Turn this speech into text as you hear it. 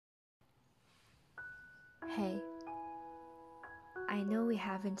Hey, I know we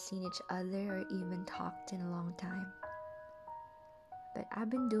haven't seen each other or even talked in a long time, but I've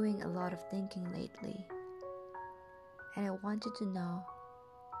been doing a lot of thinking lately, and I want you to know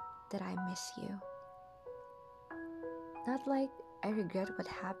that I miss you. Not like I regret what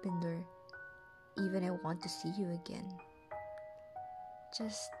happened or even I want to see you again.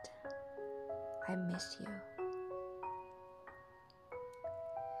 Just, I miss you.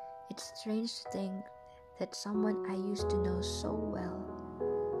 It's strange to think that someone I used to know so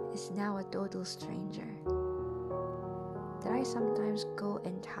well is now a total stranger. That I sometimes go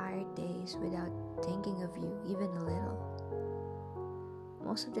entire days without thinking of you even a little.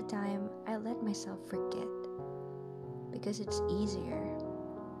 Most of the time, I let myself forget because it's easier.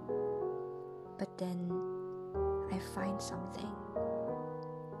 But then I find something,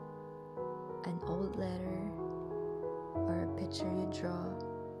 an old letter or a picture you draw,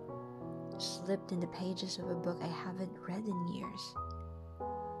 slipped in the pages of a book I haven't read in years.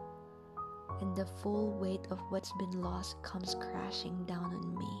 And the full weight of what's been lost comes crashing down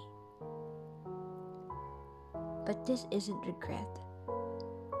on me. But this isn't regret.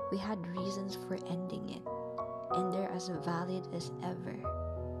 We had reasons for ending it, and they're as valid as ever.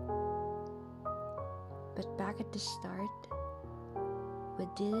 But back at the start, we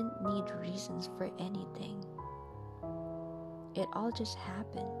didn't need reasons for anything. It all just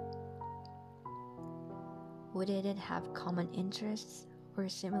happened. We didn't have common interests or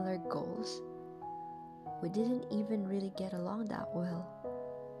similar goals. We didn't even really get along that well.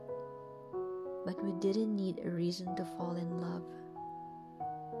 But we didn't need a reason to fall in love.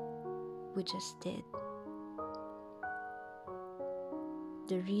 We just did.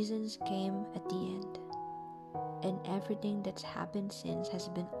 The reasons came at the end, and everything that's happened since has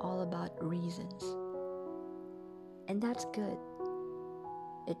been all about reasons. And that's good.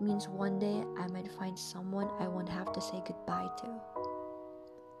 It means one day I might find someone I won't have to say goodbye to.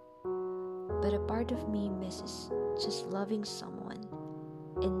 But a part of me misses just loving someone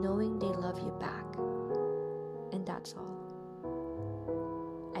and knowing they love you back. And that's all.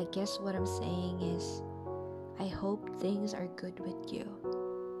 I guess what I'm saying is, I hope things are good with you.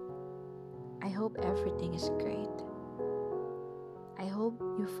 I hope everything is great. I hope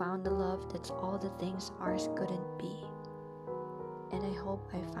you found the love that's all the things ours couldn't be. And I hope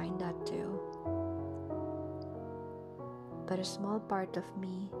I find that too. But a small part of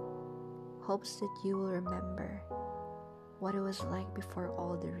me hopes that you will remember what it was like before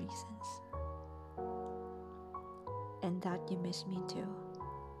all the reasons. And that you miss me too.